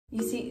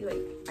You see, like,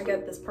 I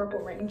got this purple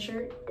rain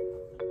shirt.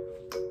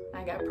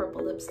 I got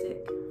purple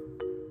lipstick.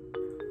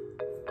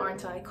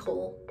 Aren't I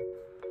cool?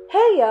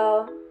 Hey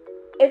y'all,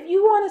 if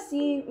you want to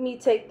see me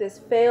take this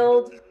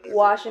failed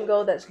wash and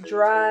go that's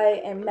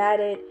dry and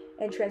matted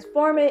and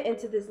transform it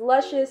into this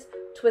luscious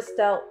twist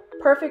out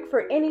perfect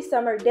for any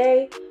summer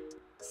day,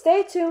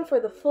 stay tuned for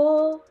the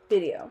full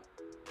video.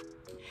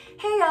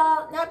 Hey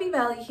y'all, Nappy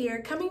Valley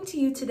here, coming to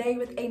you today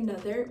with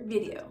another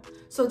video.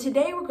 So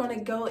today we're going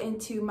to go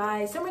into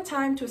my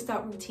summertime twist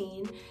out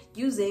routine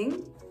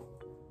using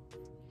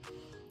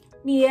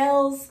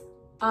Mielle's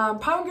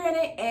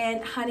Pomegranate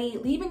and Honey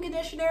leave-in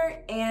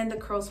conditioner and the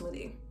Curl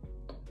Smoothie.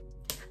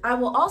 I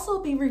will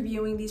also be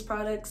reviewing these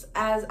products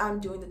as I'm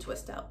doing the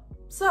twist out.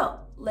 So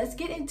let's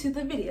get into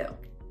the video.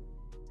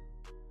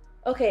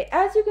 Okay,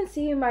 as you can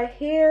see, my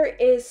hair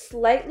is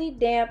slightly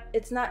damp.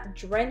 It's not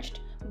drenched,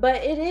 but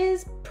it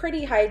is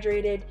pretty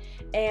hydrated,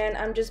 and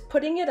I'm just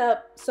putting it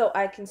up so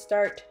I can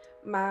start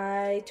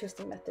my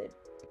twisting method.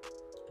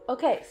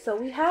 Okay, so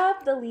we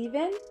have the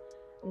leave-in.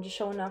 I'm just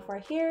showing off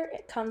right here.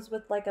 It comes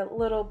with like a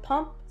little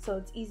pump, so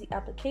it's easy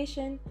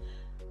application.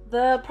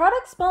 The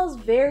product smells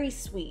very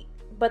sweet,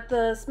 but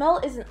the smell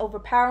isn't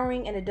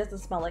overpowering and it doesn't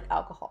smell like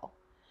alcohol.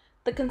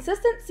 The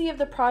consistency of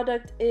the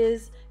product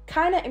is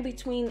kind of in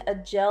between a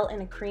gel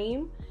and a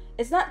cream.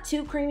 It's not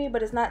too creamy,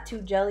 but it's not too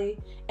jelly,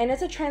 and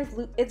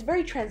it's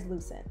very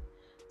translucent.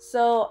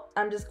 So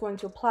I'm just going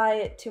to apply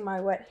it to my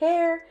wet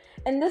hair,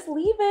 and this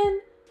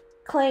leave-in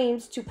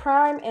claims to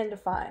prime and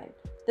define.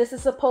 This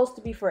is supposed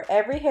to be for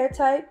every hair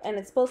type, and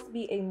it's supposed to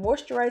be a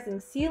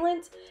moisturizing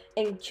sealant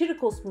and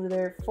cuticle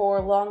smoother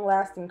for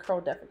long-lasting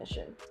curl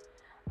definition.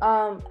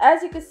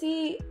 As you can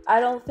see, I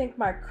don't think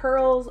my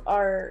curls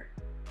are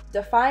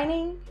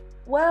defining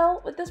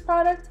well with this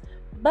product,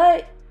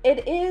 but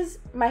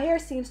my hair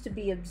seems to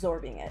be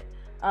absorbing it.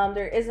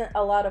 There isn't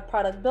a lot of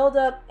product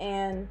buildup,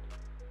 and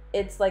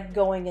it's like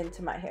going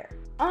into my hair.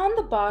 On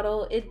the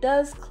bottle, it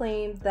does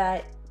claim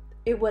that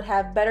it would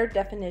have better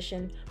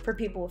definition for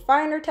people with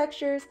finer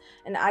textures,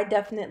 and I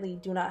definitely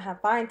do not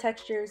have fine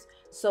textures,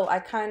 so I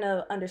kind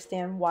of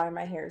understand why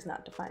my hair is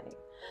not defining.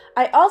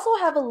 I also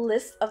have a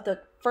list of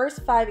the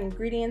first 5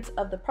 ingredients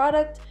of the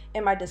product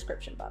in my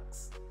description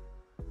box.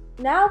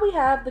 Now we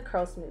have the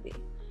Curl Smoothie.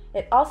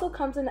 It also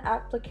comes in an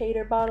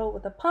applicator bottle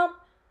with a pump,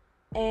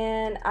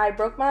 and I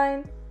broke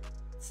mine,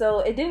 so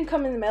it didn't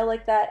come in the mail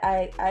like that.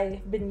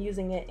 I've been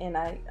using it and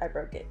I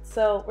broke it,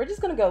 so we're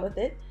just gonna go with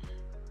it.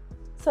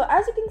 So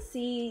as you can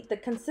see, the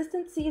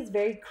consistency is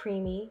very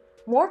creamy,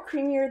 more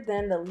creamier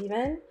than the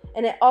leave-in,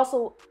 and it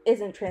also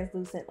isn't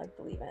translucent like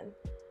the leave-in.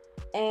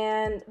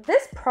 And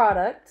this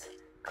product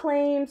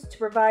claims to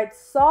provide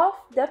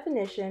soft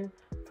definition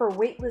for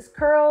weightless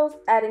curls,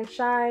 adding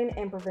shine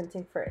and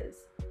preventing frizz.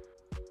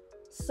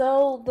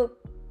 So the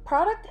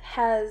product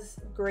has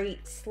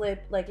great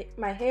slip, like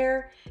my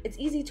hair, it's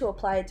easy to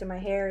apply it to my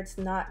hair, it's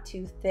not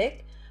too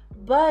thick.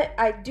 But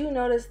I do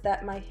notice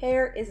that my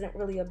hair isn't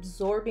really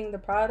absorbing the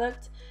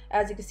product.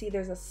 As you can see,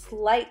 there's a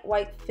slight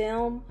white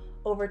film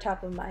over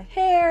top of my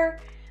hair,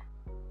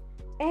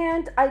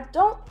 and I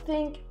don't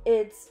think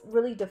it's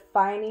really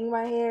defining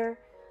my hair.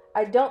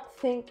 I don't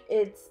think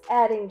it's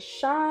adding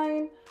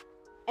shine,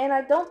 and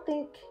I don't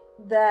think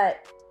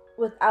that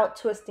without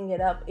twisting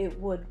it up it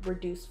would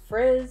reduce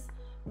frizz,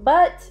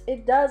 but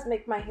it does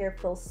make my hair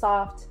feel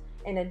soft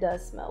and it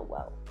does smell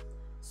well.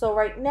 So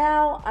right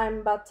now I'm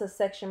about to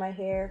section my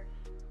hair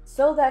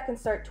so that I can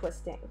start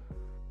twisting.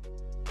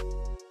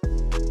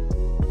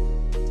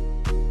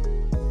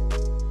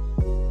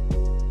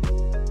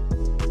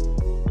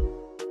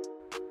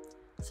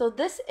 So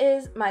this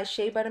is my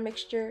shea butter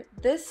mixture.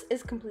 This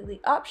is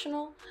completely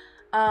optional.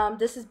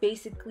 This is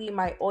basically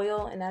my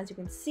oil, and as you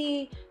can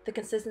see, the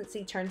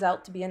consistency turns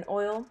out to be an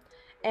oil.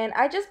 And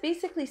I just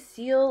basically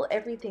seal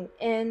everything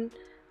in.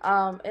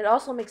 It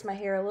also makes my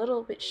hair a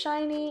little bit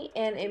shiny,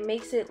 and it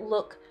makes it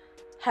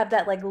have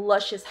that like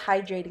luscious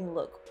hydrating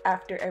look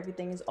after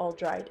everything is all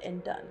dried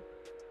and done.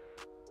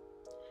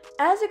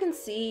 As you can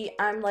see,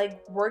 I'm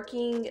like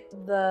working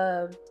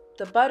the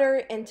butter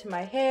into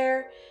my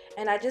hair,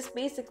 and I just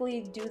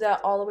basically do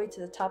that all the way to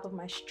the top of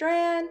my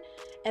strand,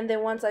 and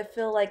then once I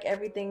feel like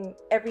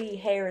every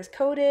hair is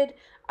coated,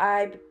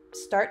 I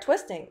start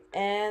twisting,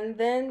 and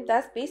then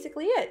that's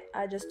basically it.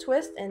 I just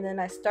twist and then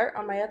I start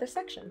on my other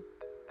section.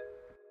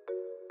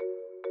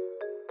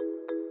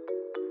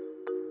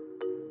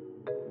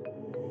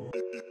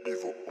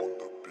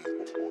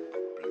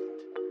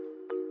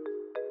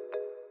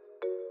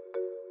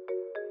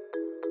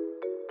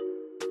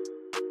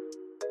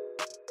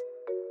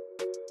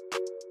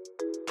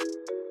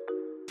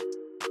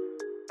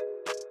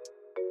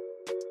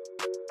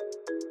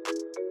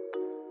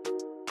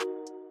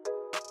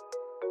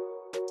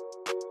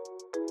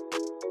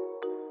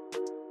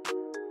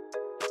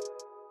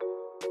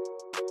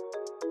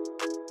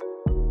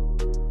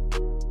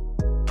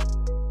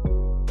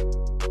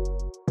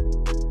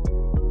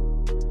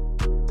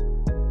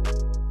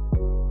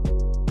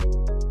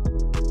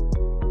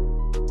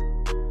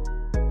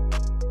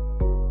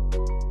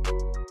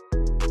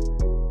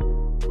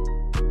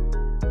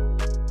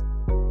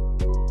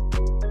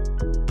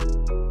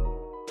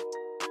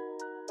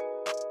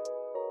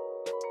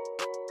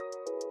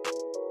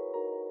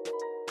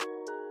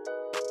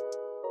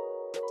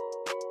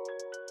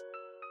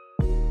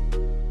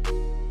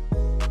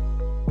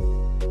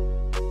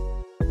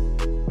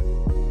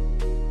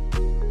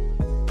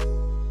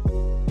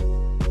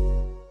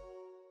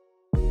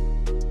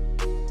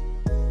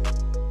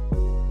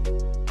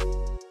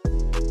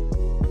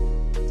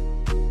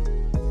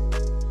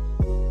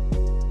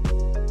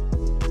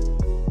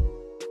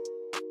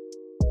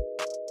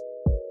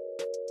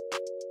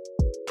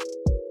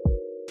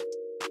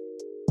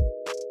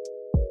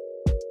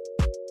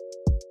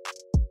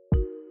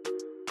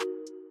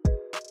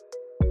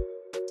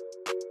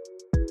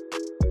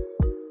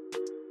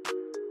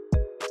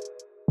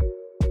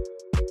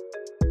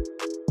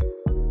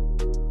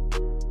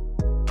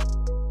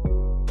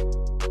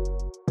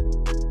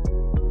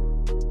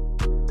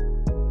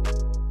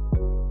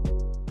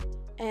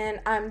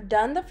 I'm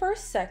done the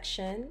first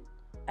section,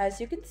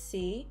 as you can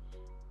see,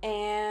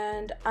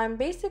 and I'm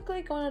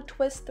basically going to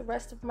twist the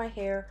rest of my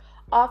hair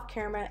off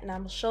camera, and I'm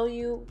going to show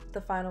you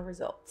the final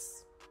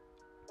results.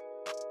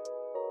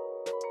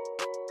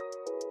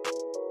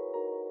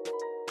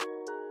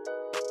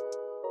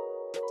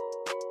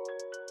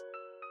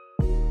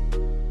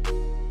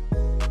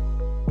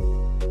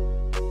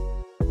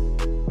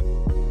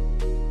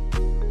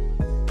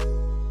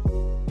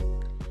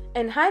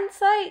 In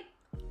hindsight,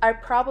 I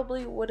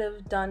probably would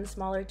have done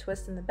smaller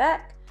twists in the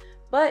back,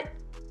 but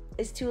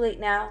it's too late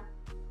now.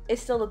 It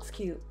still looks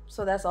cute,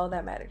 so that's all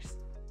that matters.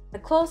 In the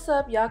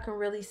close-up, y'all can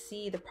really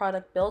see the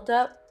product build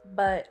up,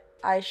 but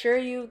I assure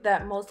you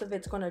that most of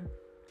it's going to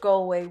go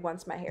away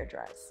once my hair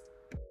dries.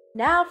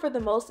 Now for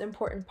the most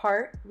important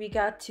part, we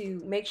got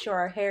to make sure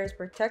our hair is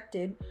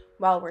protected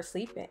while we're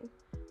sleeping.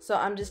 So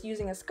I'm just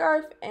using a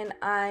scarf, and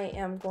I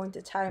am going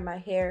to tie my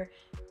hair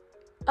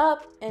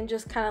up and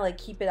just kind of like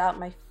keep it out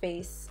my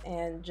face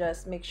and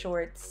just make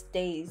sure it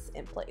stays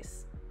in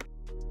place.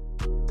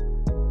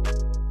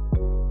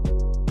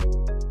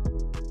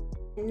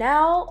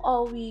 Now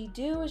all we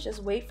do is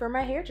just wait for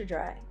my hair to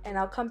dry, and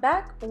I'll come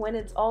back when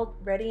it's all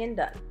ready and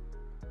done.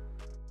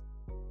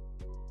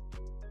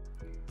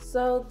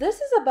 So this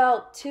is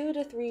about 2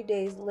 to 3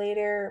 days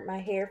later. My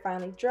hair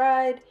finally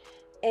dried,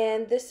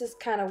 and this is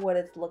kind of what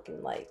it's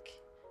looking like.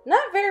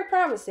 Not very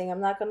promising, I'm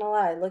not gonna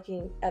lie,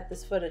 looking at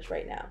this footage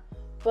right now.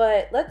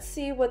 But let's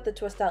see what the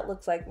twist out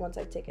looks like once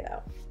I take it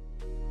out.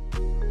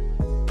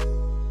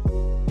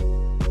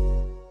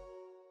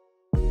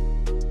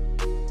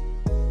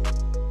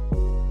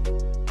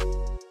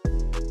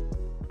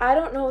 I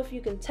don't know if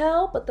you can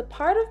tell, but the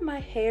part of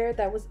my hair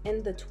that was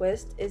in the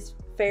twist is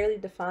fairly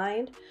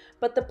defined,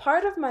 but the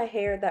part of my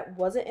hair that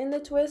wasn't in the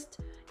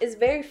twist is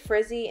very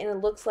frizzy, and it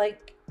looks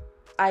like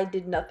I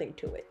did nothing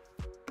to it.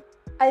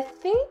 I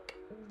think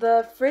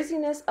the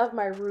frizziness of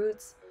my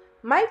roots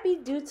might be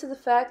due to the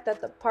fact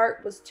that the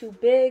part was too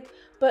big,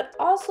 but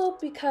also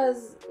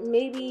because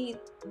maybe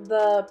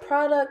the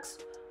products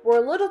were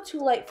a little too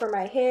light for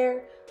my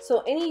hair,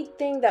 so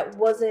anything that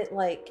wasn't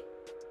like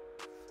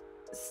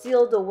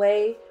sealed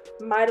away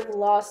might have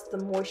lost the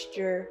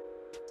moisture.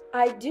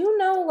 I do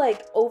know,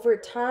 like, over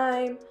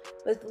time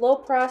with low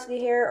porosity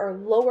hair or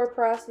lower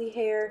porosity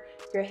hair,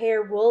 your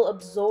hair will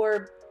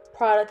absorb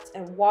products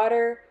and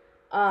water,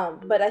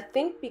 but I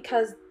think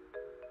because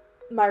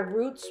my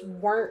roots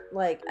weren't,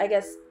 like, I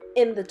guess,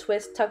 in the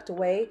twist tucked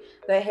away,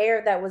 the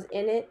hair that was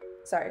in it,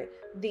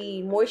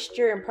 the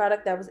moisture and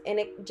product that was in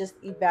it just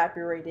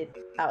evaporated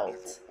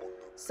out.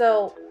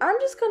 So I'm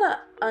just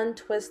gonna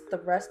untwist the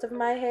rest of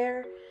my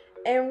hair,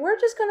 and we're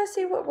just gonna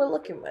see what we're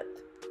looking with.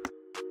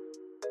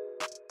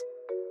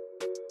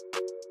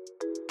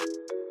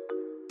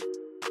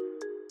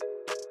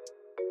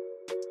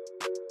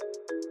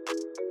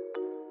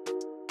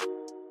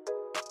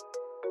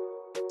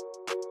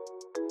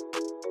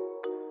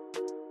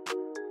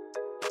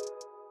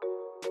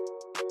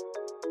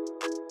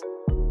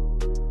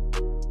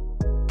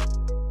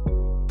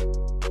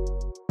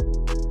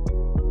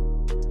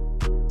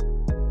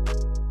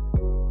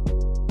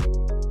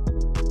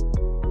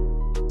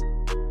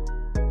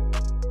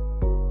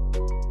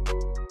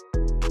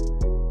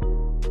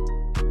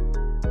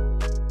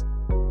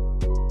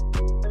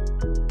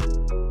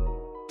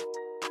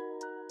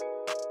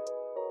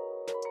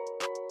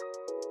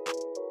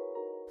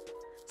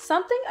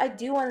 Something I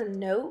do want to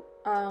note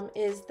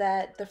is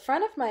that the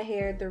front of my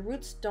hair, the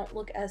roots don't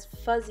look as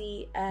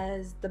fuzzy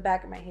as the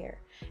back of my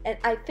hair. And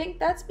I think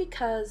that's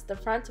because the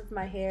front of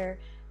my hair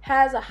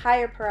has a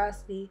higher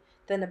porosity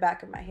than the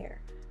back of my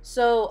hair.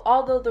 So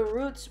although the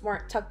roots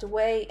weren't tucked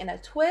away in a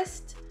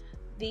twist,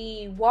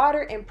 the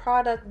water and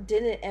product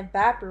didn't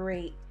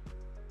evaporate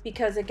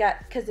because it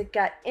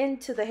got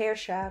into the hair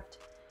shaft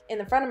in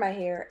the front of my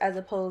hair, as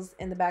opposed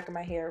in the back of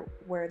my hair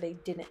where they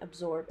didn't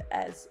absorb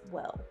as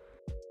well.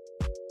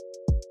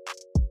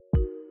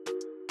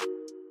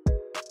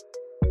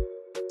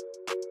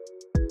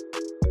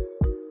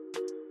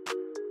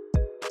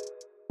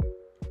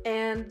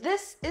 And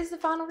this is the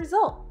final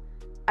result.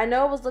 I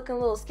know it was looking a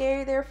little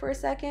scary there for a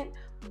second,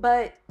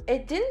 but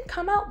it didn't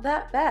come out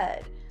that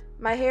bad.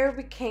 My hair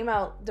came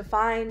out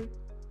defined,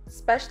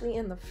 especially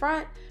in the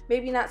front,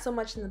 maybe not so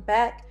much in the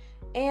back,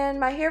 and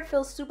my hair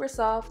feels super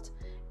soft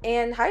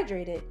and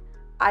hydrated.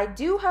 I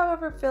do,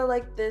 however, feel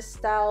like this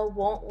style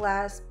won't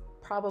last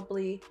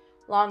probably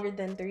longer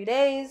than 3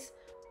 days,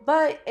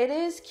 but it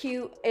is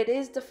cute, it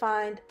is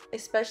defined,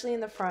 especially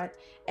in the front,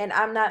 and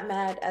I'm not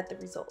mad at the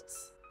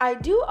results. I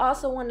do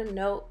also want to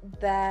note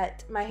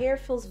that my hair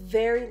feels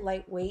very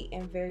lightweight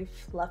and very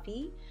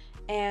fluffy,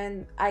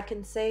 and I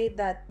can say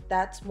that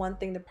that's one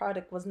thing the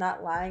product was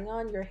not lying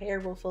on. Your hair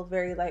will feel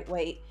very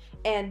lightweight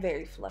and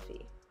very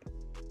fluffy.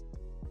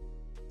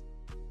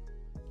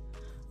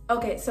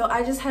 Okay, so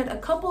I just had a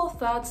couple of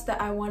thoughts that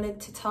I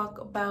wanted to talk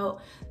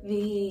about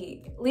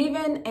the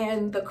leave-in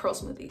and the curl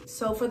smoothie.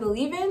 So for the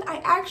leave-in, I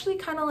actually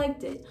kind of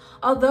liked it.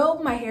 Although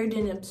my hair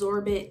didn't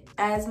absorb it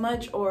as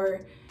much,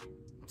 or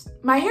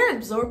my hair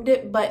absorbed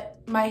it, but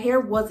my hair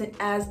wasn't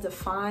as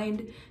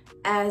defined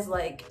as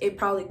like it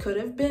probably could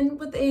have been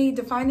with a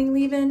defining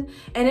leave-in,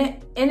 and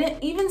it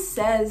even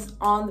says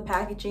on the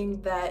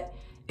packaging that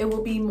it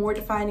will be more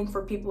defining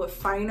for people with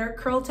finer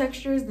curl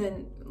textures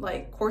than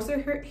like coarser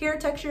hair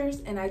textures,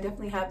 and I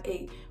definitely have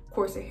a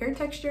coarser hair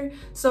texture,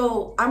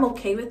 so I'm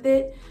okay with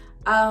it.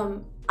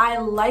 I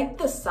like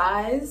the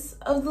size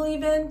of the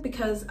leave-in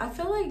because I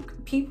feel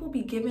like people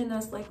be giving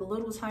us like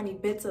little tiny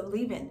bits of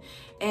leave-in,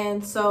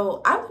 and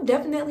so I would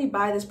definitely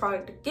buy this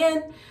product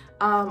again.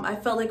 I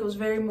felt like it was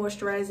very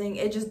moisturizing.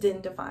 It just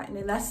didn't define,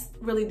 and that's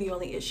really the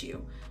only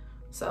issue.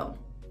 So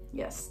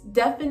yes,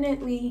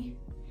 definitely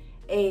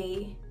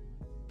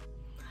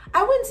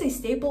I wouldn't say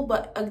staple,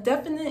 but a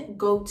definite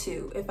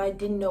go-to. If I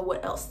didn't know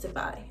what else to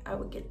buy, I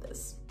would get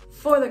this.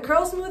 For the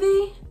Curl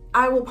Smoothie,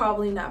 I will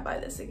probably not buy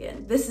this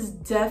again. This is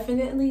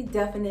definitely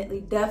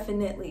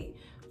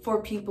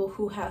for people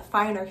who have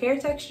finer hair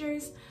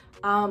textures.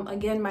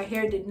 Again, my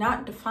hair did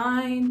not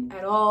define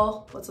at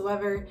all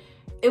whatsoever.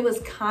 It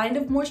was kind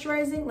of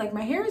moisturizing. Like,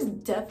 my hair is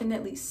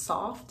definitely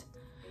soft,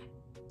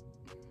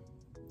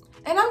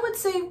 and I would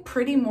say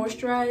pretty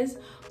moisturized,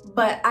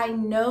 but I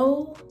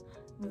know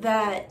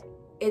that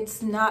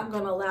it's not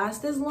gonna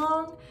last as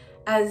long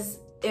as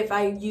if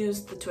I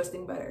used the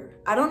twisting butter.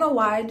 I don't know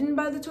why I didn't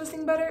buy the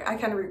twisting butter. I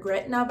kind of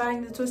regret not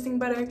buying the twisting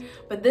butter,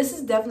 but this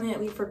is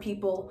definitely for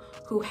people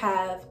who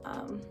have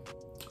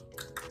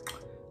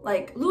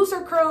like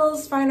looser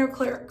curls, finer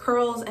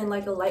curls, and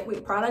like a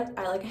lightweight product.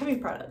 I like a heavy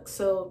product,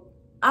 so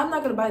I'm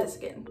not gonna buy this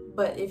again.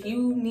 But if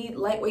you need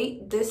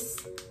lightweight, this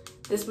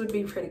would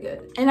be pretty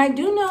good. And I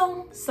do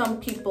know some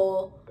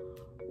people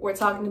were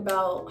talking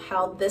about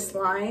how this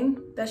line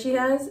that she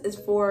has is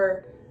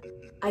for,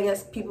 I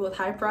guess, people with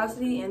high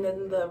porosity, and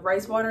then the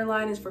rice water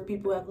line is for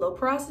people who have low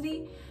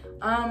porosity.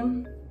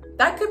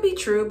 That could be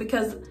true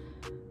because,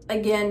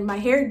 again, my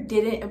hair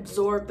didn't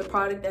absorb the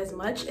product as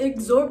much. It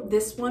absorbed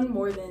this one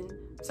more than,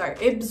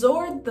 it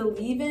absorbed the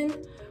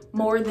leave-in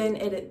more than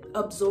it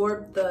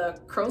absorbed the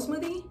Curl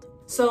Smoothie.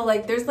 So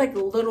like there's like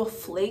little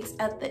flakes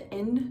at the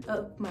end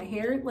of my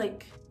hair.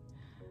 Like,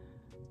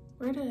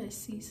 where did I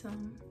see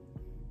some?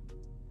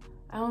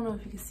 I don't know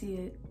if you can see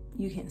it.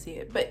 You can't see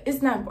it, but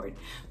it's not important.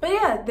 But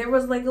yeah, there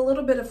was like a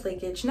little bit of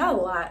flakage, not a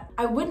lot.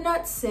 I would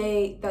not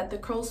say that the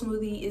Curl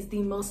Smoothie is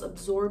the most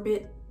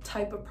absorbent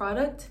type of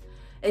product.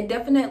 It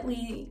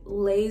definitely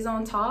lays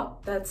on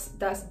top. That's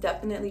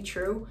definitely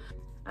true.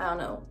 I don't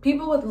know.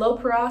 People with low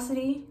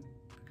porosity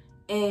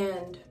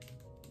and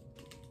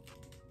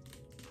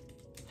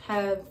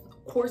have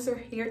coarser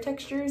hair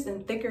textures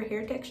and thicker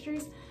hair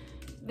textures,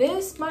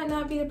 this might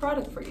not be the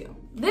product for you.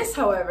 This,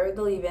 however,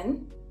 the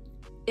leave-in,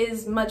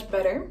 is much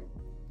better.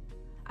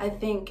 I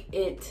think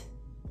it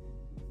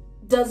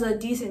does a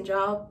decent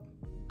job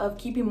of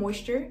keeping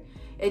moisture.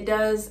 It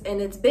does, and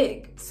it's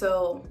big.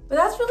 So, but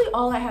that's really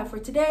all I have for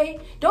today.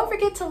 Don't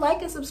forget to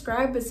like and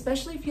subscribe,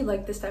 especially if you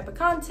like this type of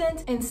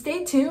content, and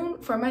stay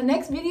tuned for my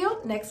next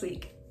video next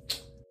week.